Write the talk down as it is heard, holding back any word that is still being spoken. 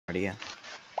idea.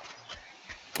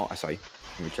 Oh, I saw you.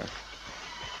 Let me check.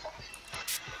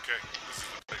 Okay, this is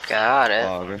the place. Got it.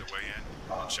 Oh, Find okay. a way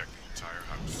in and check the entire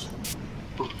house.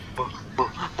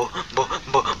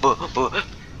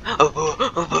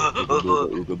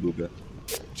 Ooga booga.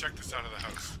 Check this out of the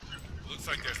house. It looks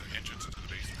like there's an entrance into the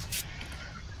basement.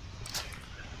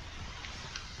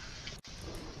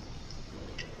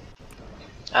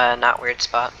 Not weird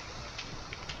spot.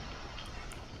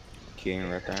 Keying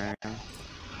right there.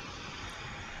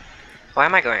 Why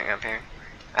am I going up here?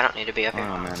 I don't need to be up here.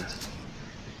 Oh man.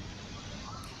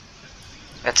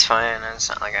 It's fine, it's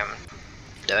not like I'm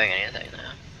doing anything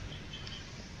now.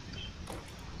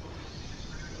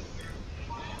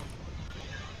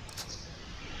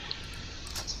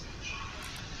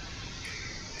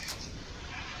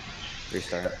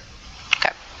 Restart.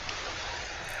 Okay.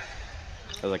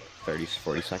 It was like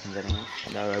 40 seconds anyway.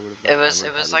 I would have. It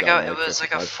was like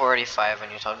a 45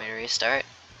 when you told me to restart.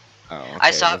 Oh, okay.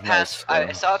 I saw it past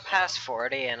I saw it past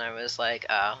 40 and I was like,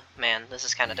 oh man, this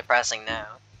is kind of depressing now.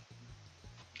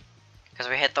 Because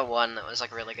we hit the one that was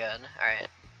like really good. Alright.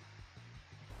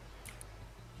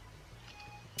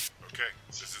 Okay,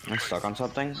 this is the I'm place. stuck on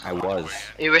something? I was.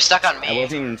 You were stuck on me. I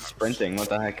wasn't even sprinting. What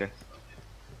the heck? It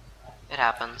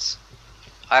happens.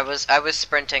 I was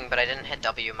sprinting, but I didn't hit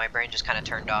W. My brain just kind of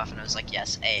turned off, and I was like,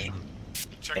 yes, A.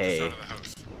 Check this out of the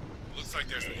house. It looks like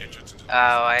there's an entrance into the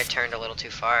Oh, I turned a little too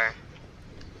far.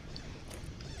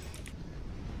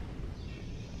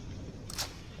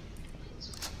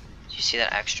 Did you see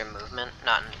that extra movement?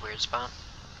 Not in a weird spot.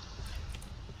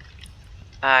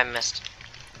 I missed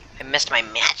my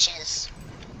matches.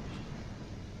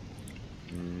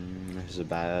 This is a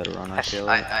bad run, I feel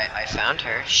like. I found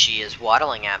her. She is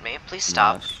waddling at me. Please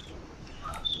stop. Nice.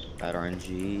 Bad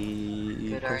RNG.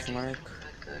 Good Question RNG. mark.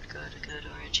 Good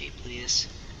RNG, please.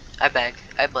 I beg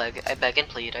and plead, I beg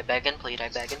and plead, I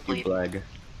beg and You plead. blag.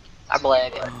 I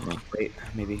beg. Oh, wait,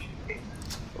 maybe.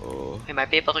 Oh, We might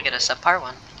be able to get a subpar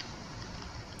one.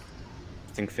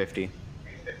 I think 50.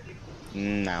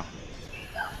 No.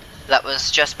 That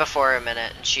was just before a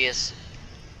minute, and she is...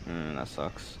 That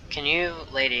sucks. Can you,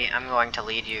 lady, I'm going to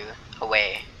lead you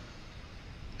away.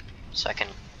 So I can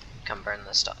come burn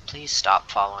this stuff. Please stop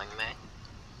following me.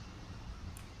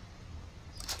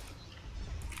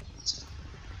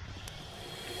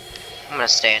 I'm gonna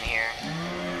stay in here.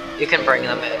 You can bring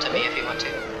them to me if you want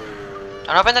to.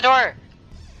 Don't open the door!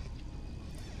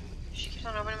 She keeps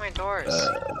on opening my doors.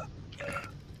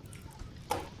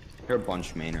 You're a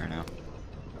bunch main right now.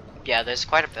 Yeah, there's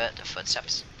quite a bit of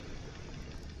footsteps.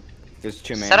 There's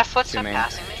two main. Is that a footstep two main,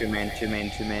 passing me? two main.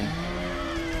 Two main.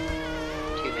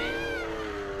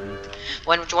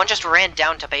 One just ran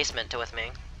down to basement with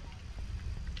me.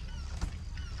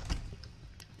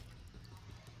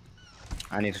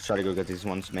 I need to try to go get these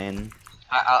ones main.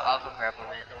 I'll go grab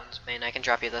the one's main. I can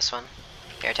drop you this one.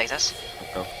 Here, take this.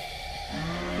 Let's go.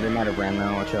 They might have ran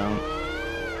now, watch out.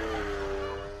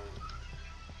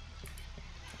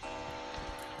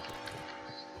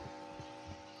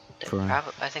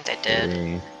 I think they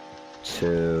did. 3,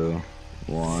 2,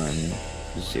 1,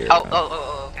 0.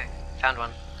 Oh, okay. Found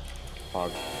one.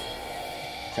 Fog.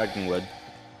 Checking wood.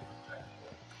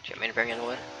 Do you want me to bring in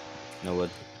wood? No wood.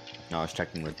 No, I was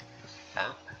checking wood.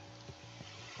 Oh.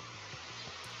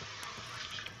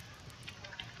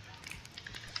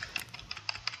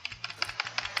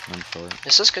 I'm sorry.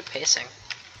 This is good pacing.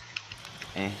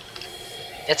 Eh.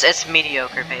 It's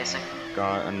mediocre pacing.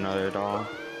 Got another dog.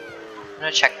 I'm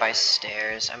gonna check by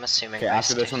stairs. I'm assuming. Okay, by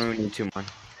after this stairs. one we need 2 more.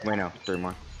 Wait, no, 3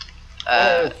 more.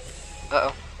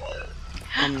 Uh-oh.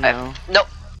 No. Nope.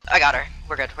 I got her.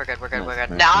 We're good. Nice.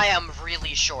 Now I am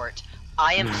really short.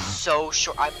 I am so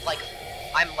short. I'm like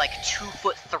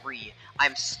 2'3".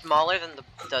 I'm smaller than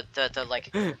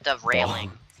the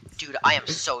railing. Dude, I am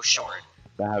so short.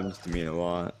 That happens to me a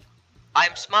lot.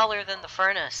 I'm smaller than the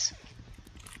furnace.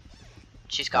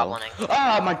 She's gobblining.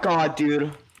 Oh my god,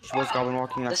 dude. She was goblin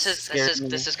walking. This is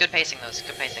good pacing though. This is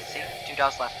good pacing. See, 2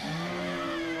 dogs left.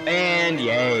 And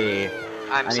yay.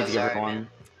 I'm I so need to give sorry, it one. man.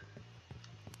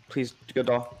 Please, good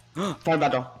doll. Found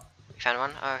that doll. You found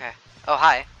one? Oh, okay. Oh,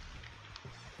 hi.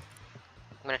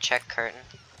 I'm gonna check curtain.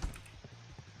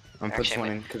 I'm put Actually, this one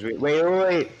in because we wait. Hold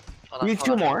We on, need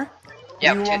 2 more.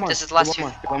 Yeah, We need 2. one more. This is the last 2.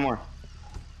 One more.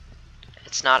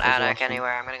 It's not There's the attic last one.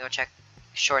 anywhere. I'm gonna go check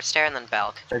short stair and then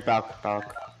balk. Check balk.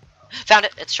 Found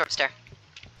it. It's short stair.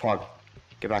 Fog.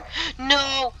 Get back.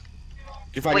 No.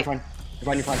 You're fine. Wait. You're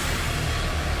fine.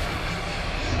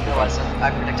 It wasn't.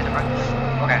 I predicted it wrong.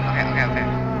 Okay.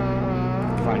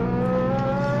 You're fine.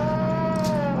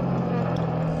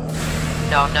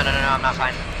 No, I'm not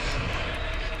fine.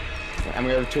 And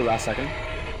we have 2 last second.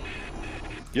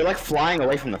 You're like flying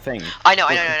away from the thing. I know.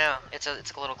 It's a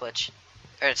little glitch.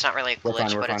 Or it's not really a We're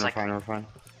glitch, fine, but it's like. we're fine.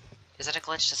 Is it a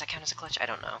glitch? Does that count as a glitch? I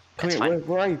don't know. Come It's here, fine.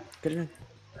 where are you? Get in.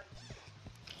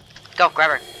 Go,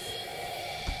 grab her.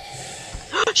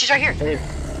 She's right here. Hey,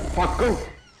 fuck, go.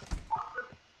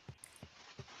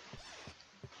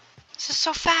 This is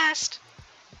so fast.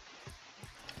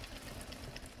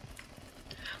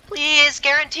 Please,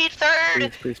 guaranteed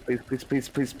third.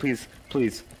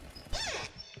 Please.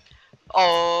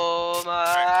 Oh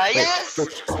my, yes!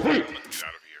 Get out of here.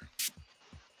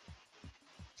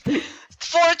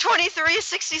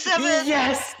 423.67.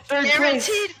 Yes, third place.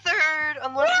 Guaranteed third.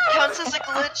 Unless it counts as a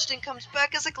glitch and comes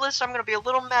back as a glitch, I'm gonna be a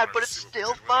little mad, but it's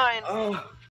still fine. Oh.